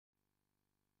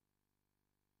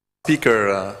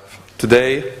Speaker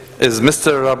today is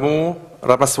Mr. Ramy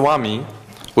Ramaswamy,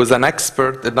 who is an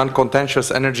expert in non-contentious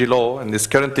energy law and is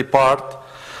currently part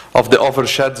of the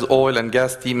Eversheds oil and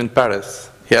gas team in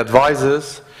Paris. He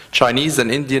advises Chinese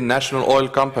and Indian national oil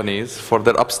companies for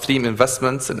their upstream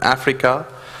investments in Africa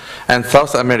and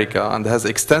South America, and has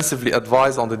extensively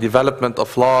advised on the development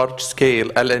of large-scale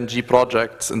LNG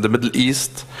projects in the Middle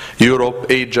East, Europe,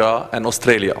 Asia, and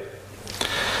Australia.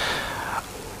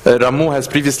 Ramy has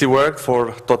previously worked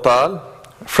for Total,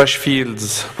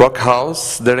 Freshfields,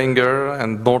 Rockhouse, Derringer,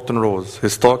 and Norton Rose.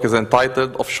 His talk is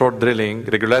entitled Offshore Drilling,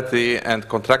 Regulatory and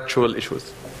Contractual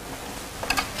Issues.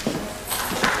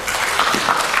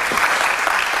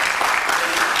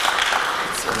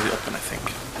 It's already open, I think.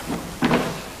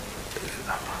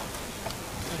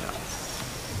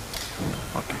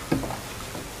 Okay.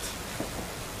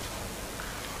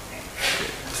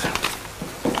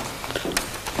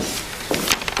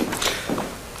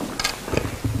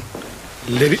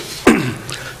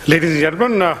 Ladies and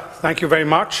gentlemen, thank you very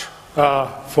much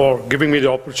for giving me the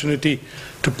opportunity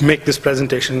to make this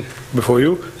presentation before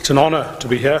you. It's an honor to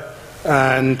be here,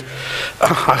 and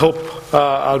I hope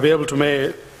I'll be able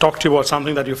to talk to you about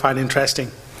something that you find interesting.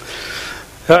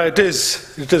 It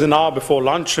is an hour before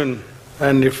lunch, and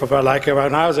if like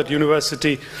when I was at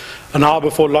university, an hour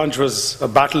before lunch was a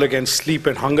battle against sleep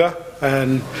and hunger,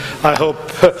 and I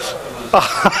hope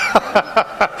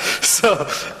so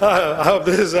I hope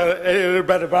this is a little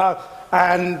better.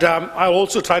 And I'll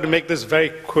also try to make this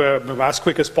very as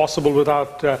quick as possible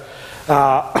without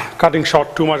cutting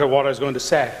short too much of what I was going to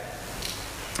say.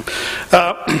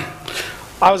 I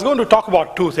was going to talk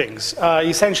about two things.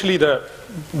 Essentially, the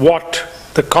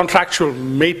contractual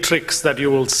matrix that you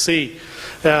will see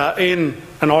in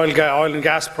an oil and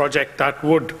gas project that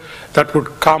would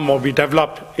come or be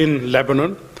developed in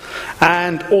Lebanon,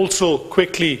 and also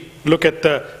quickly look at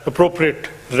the appropriate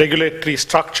regulatory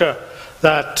structure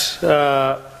that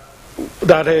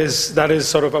is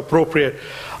sort of appropriate.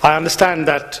 I understand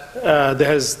that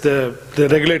the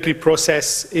regulatory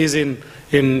process is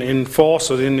in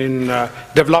force or in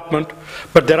development,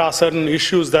 but there are certain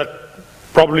issues that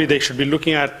probably they should be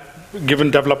looking at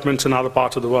given developments in other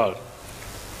parts of the world.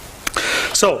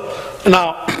 So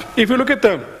now, if you look at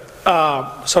the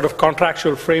sort of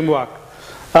contractual framework,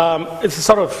 it's a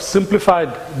sort of simplified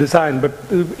design, but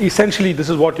essentially this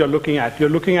is what you're looking at. You're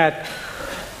looking at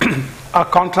a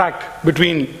contract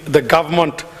between the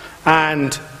government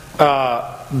and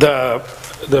the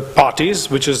parties,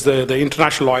 which is the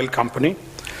international oil company.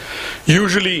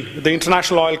 Usually the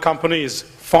international oil companies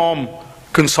form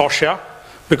consortia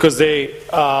because they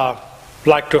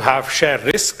like to have shared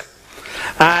risk,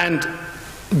 and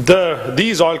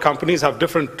these oil companies have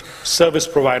different service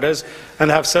providers and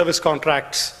have service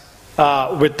contracts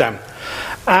with them.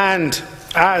 And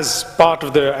as part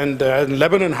of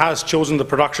Lebanon has chosen the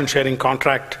production sharing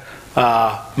contract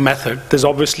method.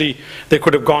 They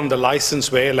could have gone the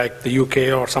license way like the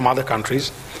UK or some other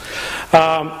countries.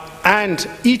 And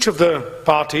each of the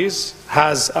parties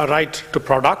has a right to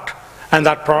product, and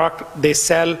that product they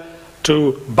sell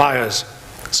to buyers.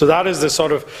 So that is the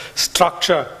sort of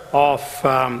structure of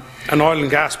an oil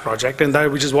and gas project, and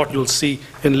which is what you'll see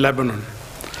in Lebanon.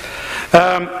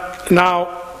 Now,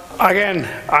 again,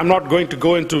 I'm not going to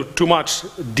go into too much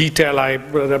detail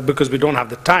because we don't have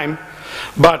the time,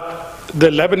 but the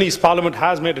Lebanese parliament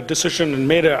has made a decision and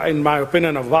made, in my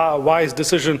opinion, a wise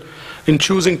decision in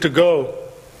choosing to go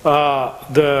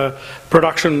the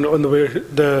production on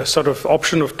the sort of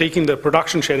option of taking the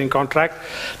production sharing contract.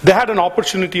 They had an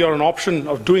opportunity or an option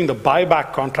of doing the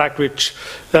buyback contract, which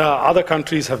other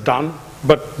countries have done,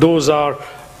 but those are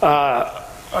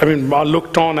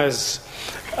looked on as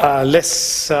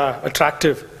less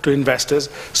attractive to investors.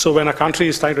 So when a country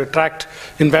is trying to attract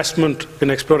investment in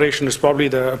exploration, it's probably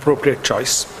the appropriate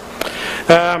choice.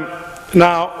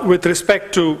 Now, with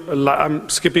respect to, I'm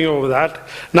skipping over that.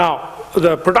 Now,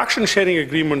 the production sharing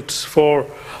agreements for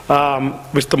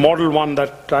which the model one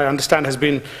that I understand has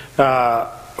been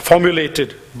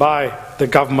formulated by the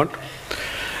government.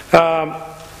 The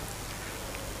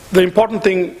important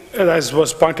thing, as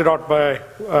was pointed out by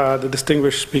the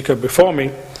distinguished speaker before me,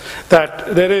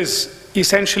 that there is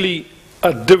essentially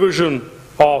a division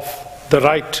of the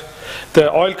right. The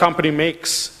oil company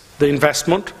makes the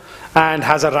investment and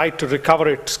has a right to recover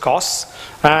its costs,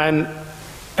 and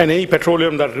any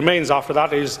petroleum that remains after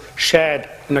that is shared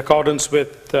in accordance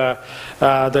with the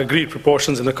agreed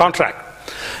proportions in the contract.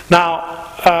 Now,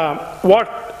 what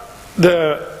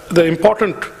the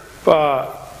important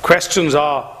questions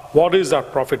are: what is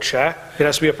that profit share? It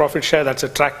has to be a profit share that's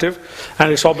attractive,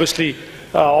 and it's obviously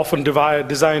often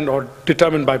designed or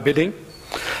determined by bidding.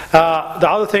 The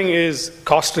other thing is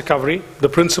cost recovery, the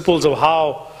principles of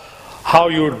how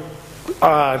you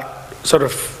sort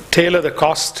of tailor the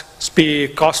cost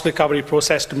recovery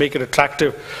process to make it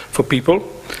attractive for people.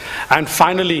 And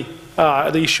finally,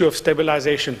 the issue of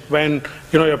stabilization. When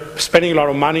you're spending a lot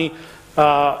of money,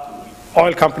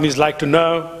 oil companies like to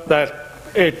know that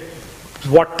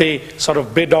what they sort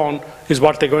of bid on is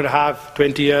what they're going to have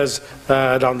 20 years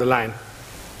down the line.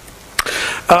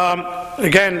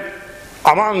 Again,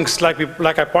 amongst, like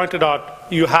I pointed out,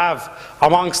 you have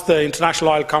amongst the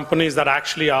international oil companies that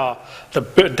actually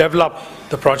develop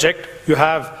the project, you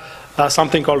have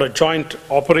something called a joint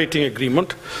operating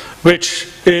agreement, which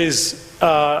is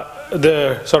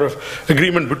the sort of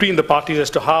agreement between the parties as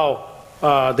to how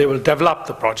they will develop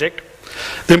the project.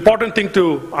 The important thing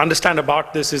to understand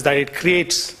about this is that it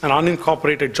creates an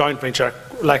unincorporated joint venture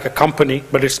like a company,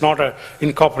 but it's not an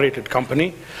incorporated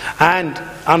company. And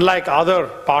unlike other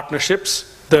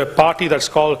partnerships, the party that's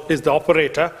called is the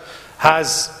operator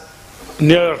has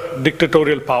near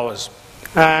dictatorial powers.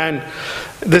 And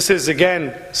this is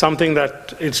again something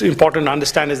that it's important to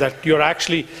understand, is that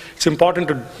it's important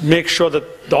to make sure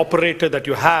that the operator that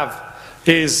you have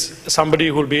is somebody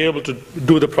who will be able to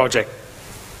do the project.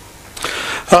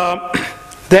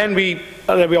 Then we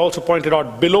also pointed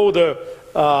out below the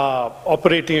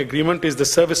operating agreement is the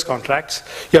service contracts.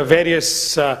 You have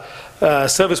various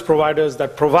service providers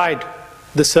that provide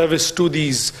the service to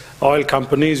these oil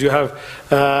companies. You have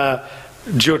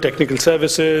geotechnical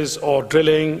services or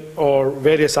drilling or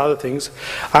various other things.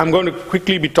 I'm going to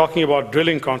quickly be talking about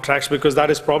drilling contracts because that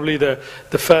is probably the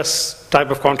first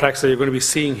type of contracts that you're going to be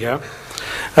seeing here.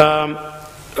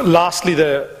 Lastly,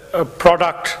 the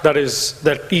product that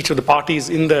each of the parties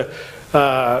in the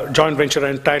joint venture are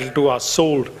entitled to are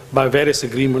sold by various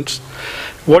agreements.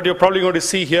 What you're probably going to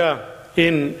see here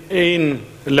in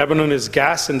Lebanon is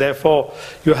gas, and therefore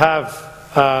you have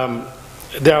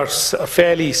they are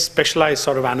fairly specialized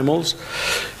sort of animals.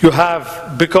 You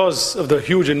have, because of the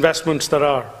huge investments that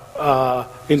are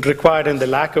required and the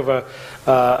lack of a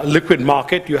liquid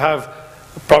market, you have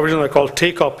provisions that are called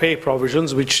take or pay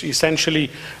provisions, which essentially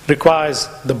requires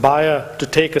the buyer to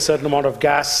take a certain amount of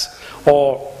gas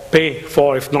or pay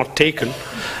for if not taken.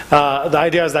 The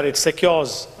idea is that it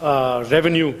secures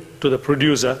revenue to the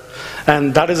producer,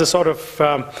 and that is a sort of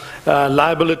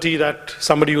liability that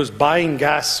somebody who's buying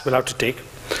gas will have to take.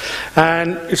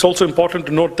 And it's also important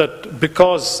to note that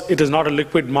because it is not a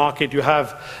liquid market, you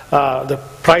have the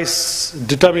price,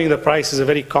 determining the price is a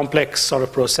very complex sort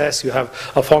of process. You have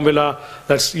a formula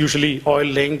that's usually oil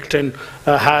linked and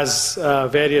has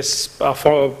various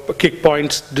kick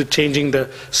points changing the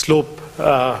slope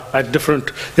at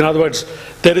different, in other words,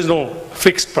 there is no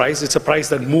fixed price, it's a price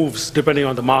that moves depending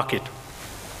on the market.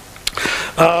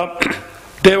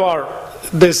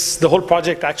 The whole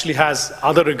project actually has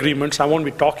other agreements. I won't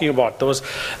be talking about those.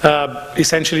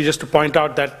 Essentially, just to point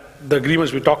out that the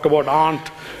agreements we talked about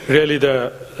aren't really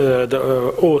the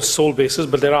sole basis,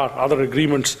 but there are other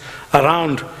agreements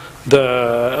around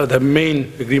the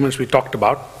main agreements we talked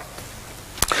about.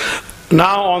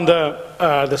 Now on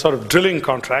the sort of drilling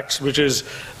contracts, which is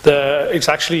it's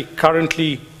actually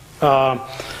currently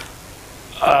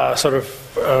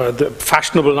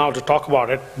fashionable now to talk about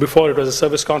it. Before it was a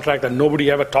service contract that nobody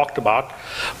ever talked about,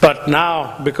 but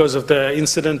now because of the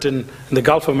incident in the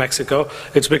Gulf of Mexico,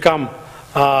 it's become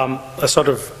a sort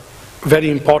of very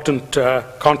important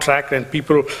contract, and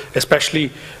people,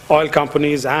 especially oil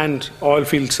companies and oil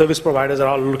field service providers, are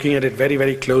all looking at it very,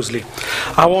 very closely.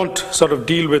 I won't sort of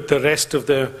deal with the rest of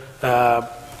the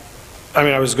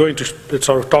I was going to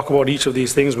sort of talk about each of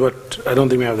these things, but I don't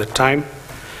think we have the time.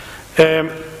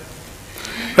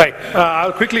 Right,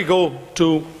 I'll quickly go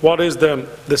to what is the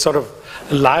sort of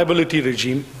liability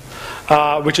regime,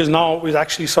 which is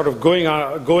actually sort of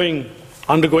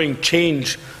undergoing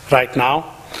change right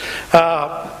now.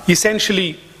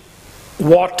 Essentially,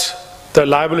 what the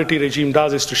liability regime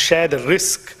does is to share the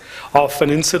risk of an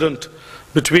incident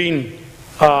between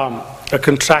a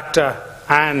contractor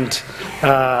and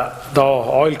the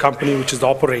oil company, which is the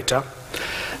operator.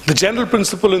 The general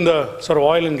principle in the sort of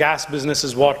oil and gas business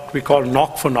is what we call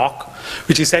knock for knock,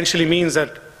 which essentially means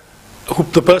that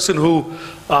the person who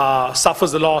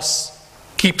suffers the loss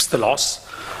keeps the loss,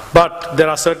 but there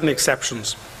are certain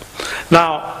exceptions.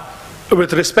 Now,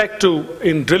 with respect to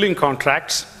in drilling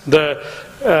contracts, the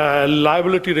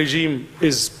liability regime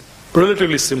is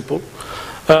relatively simple.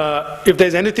 If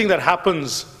there's anything that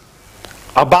happens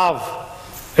above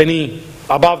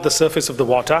the surface of the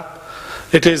water,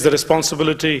 it is the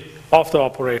responsibility of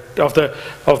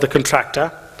the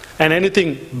contractor, and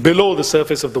anything below the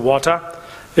surface of the water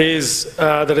is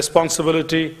the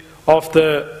responsibility of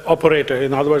the operator,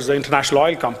 in other words, the international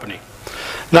oil company.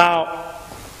 Now,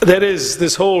 there is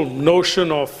this whole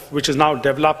notion of, which is now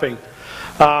developing,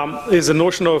 is a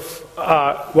notion of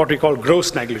what we call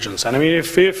gross negligence. And I mean,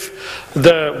 if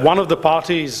one of the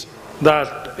parties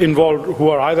that involved, who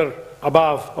are either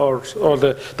above or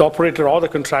the operator or the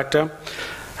contractor,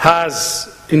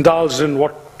 has indulged in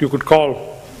what you could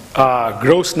call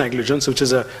gross negligence, which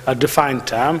is a defined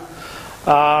term,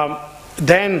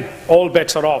 then all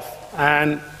bets are off,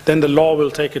 and then the law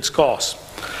will take its course.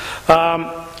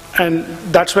 And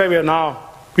that's where we are now.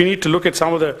 We need to look at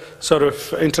some of the sort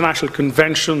of international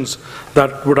conventions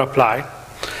that would apply.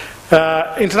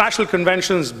 International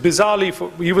conventions, bizarrely,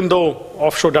 even though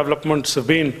offshore developments have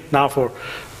been now for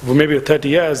maybe 30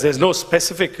 years, there's no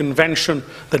specific convention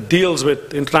that deals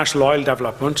with international oil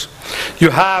development. You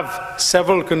have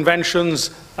several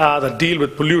conventions that deal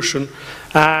with pollution,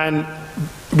 and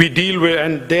we deal with,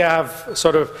 and they have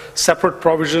sort of separate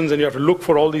provisions, and you have to look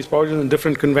for all these provisions in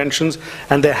different conventions,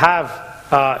 and they have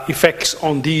effects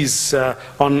on these,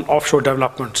 on offshore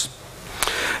developments.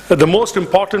 The most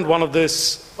important one of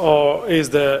this is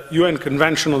the UN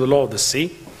Convention on the Law of the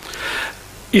Sea.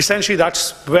 Essentially,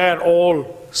 that's where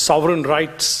all sovereign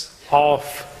rights of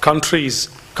countries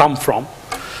come from.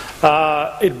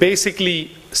 It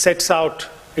basically sets out,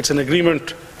 it's an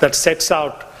agreement that sets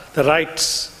out the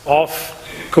rights of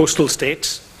coastal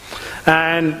states,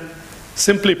 and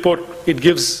simply put, it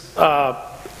gives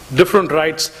different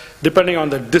rights depending on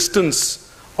the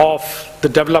distance of the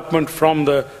development from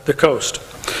the coast.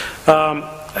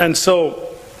 And so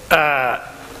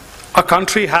a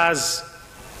country has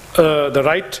the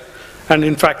right, and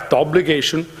in fact the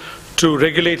obligation, to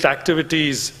regulate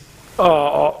activities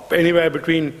anywhere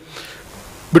between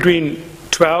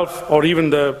 12 or even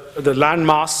the land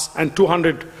mass and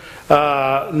 200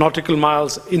 nautical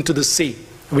miles into the sea,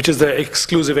 which is the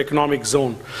exclusive economic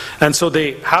zone. And so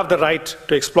they have the right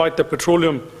to exploit the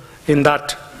petroleum in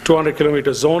that 200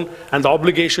 kilometer zone, and the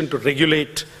obligation to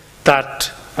regulate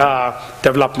that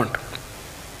development.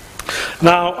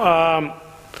 Now,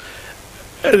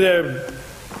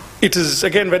 it is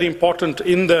again very important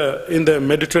in the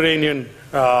Mediterranean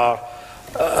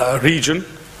region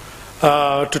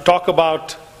to talk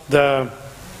about the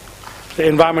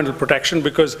environmental protection,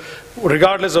 because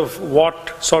regardless of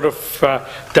what sort of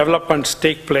developments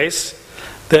take place,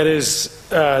 there is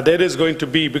going to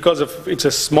be, because of it's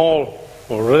a small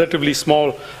or relatively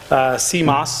small sea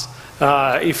mass,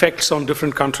 effects on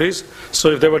different countries.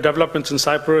 So if there were developments in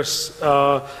Cyprus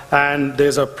and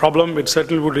there's a problem, it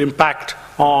certainly would impact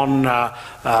on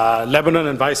Lebanon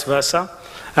and vice versa.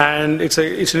 And it's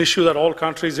an issue that all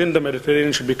countries in the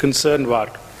Mediterranean should be concerned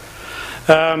about.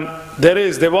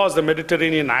 There was the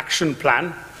Mediterranean Action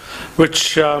Plan,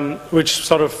 which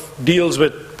sort of deals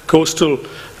with coastal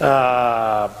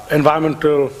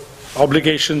environmental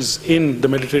obligations in the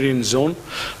Mediterranean zone.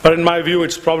 But in my view,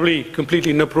 it's probably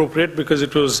completely inappropriate, because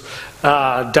it was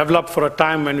developed for a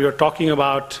time when we were talking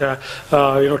about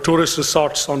tourist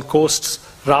resorts on coasts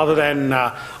rather than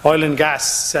oil and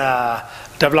gas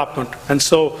development. And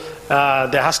so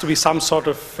there has to be some sort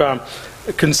of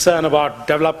concern about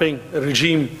developing a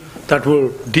regime that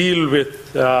will deal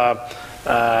with the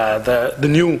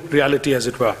new reality, as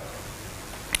it were.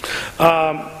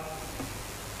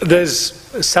 There's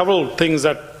several things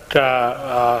that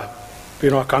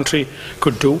a country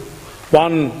could do.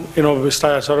 One, we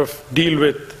sort of deal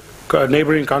with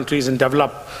neighboring countries and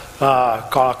develop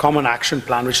a common action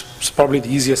plan, which is probably the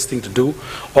easiest thing to do,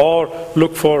 or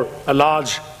look for a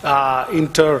large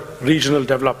inter-regional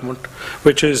development,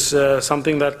 which is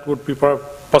something that would be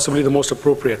possibly the most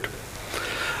appropriate.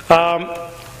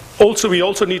 We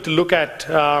also need to look at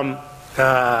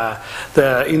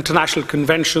the international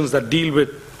conventions that deal with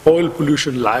oil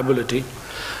pollution liability.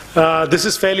 This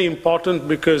is fairly important,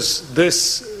 because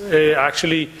this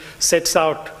actually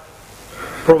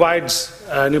provides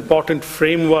an important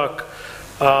framework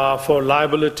for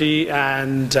liability,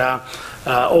 and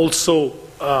also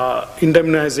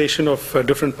indemnization of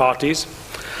different parties.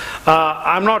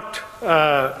 I'm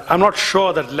not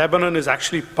sure that Lebanon is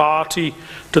actually party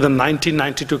to the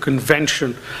 1992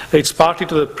 convention. It's party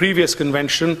to the previous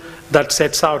convention that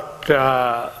sets out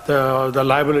the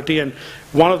liability, and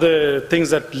one of the things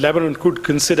that Lebanon could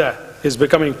consider is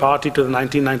becoming party to the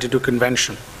 1992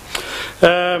 convention.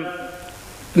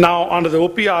 Now, under the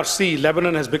OPRC,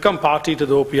 Lebanon has become party to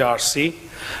the OPRC.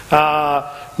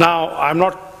 Now,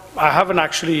 I haven't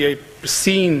actually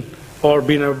seen or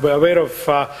been aware of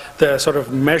the sort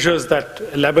of measures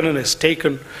that Lebanon has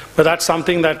taken, but that's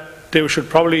something that they should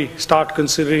probably start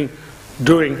considering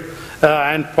doing.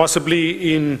 and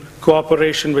possibly in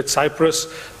cooperation with Cyprus,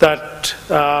 that,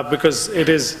 because it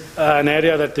is an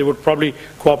area that they would probably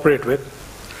cooperate with.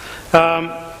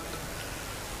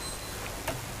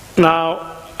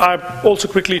 Now, I'll also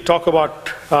quickly talk about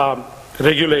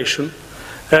regulation.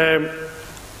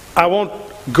 I won't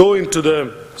go into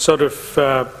the sort of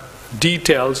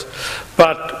details,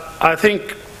 but I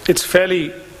think it's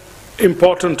fairly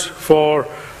important for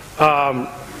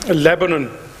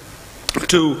Lebanon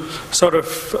to sort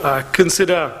of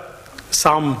consider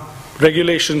some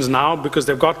regulations now, because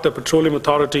they've got the Petroleum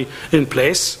Authority in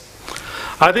place.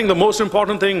 I think the most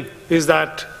important thing is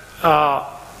that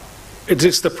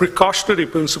it's the precautionary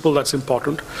principle that's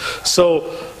important. So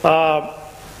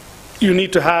you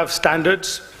need to have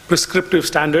standards, prescriptive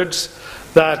standards,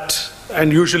 that,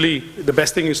 and usually the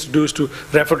best thing is to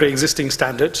refer to existing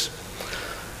standards.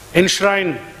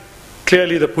 Enshrine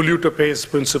clearly the polluter pays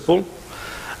principle.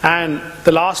 And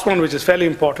the last one, which is fairly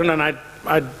important, and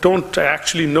I don't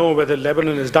actually know whether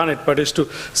Lebanon has done it, but is to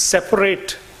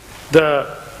separate the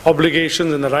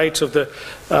obligations and the rights of the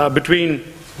between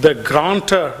the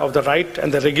grantor of the right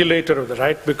and the regulator of the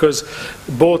right, because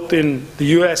both in the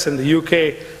US and the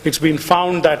UK, it's been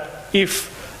found that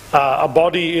if a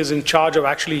body is in charge of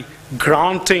actually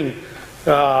granting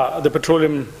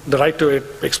the right to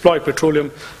exploit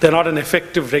petroleum, they're not an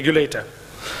effective regulator.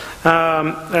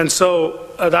 And so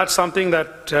that's something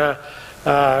that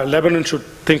Lebanon should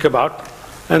think about.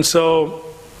 And so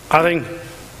I think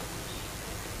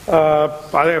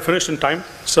I finished in time.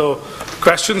 So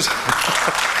questions?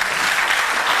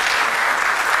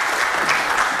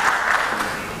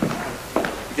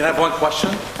 You can have one question,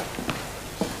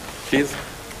 please.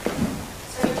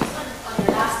 So just on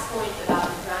your last point about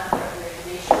the grant of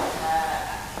regulation,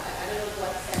 I don't know to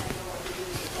what extent you know what you do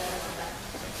with that.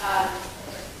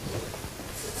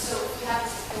 So if you have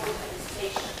this supported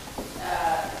legislation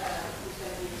who's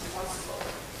going to be responsible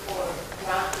for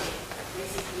granting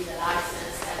basically the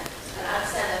license, and I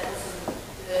understand that also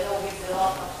the law gives a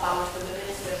lot of power to the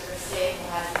minister per se, who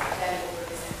has the control over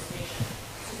this administration.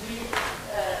 So do you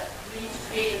need to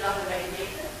create another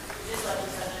regulator? Is this what you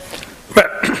suggest?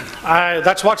 Well,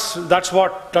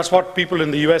 that's what people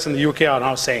in the US and the UK are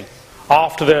now saying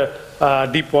after the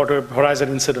Deepwater Horizon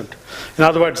incident. In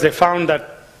other words, they found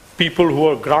that people who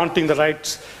were granting the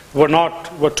rights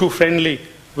were too friendly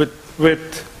with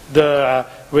the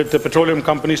petroleum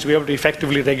companies to be able to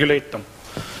effectively regulate them.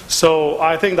 So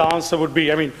I think the answer would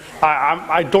be, I mean,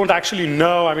 I don't actually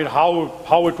know, I mean,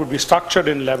 how it would be structured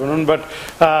in Lebanon, but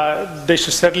they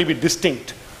should certainly be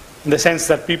distinct in the sense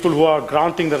that people who are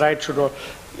granting the right should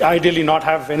ideally not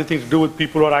have anything to do with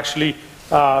people who are actually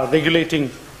regulating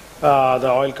the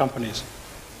oil companies.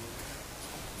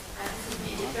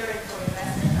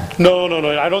 No,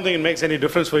 I don't think it makes any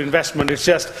difference for investment. It's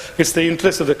the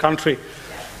interest of the country.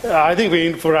 I think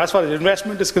as far as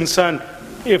investment is concerned,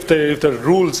 if the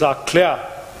rules are clear,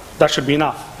 that should be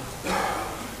enough.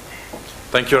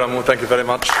 Thank you, Ramu. Thank you very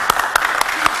much.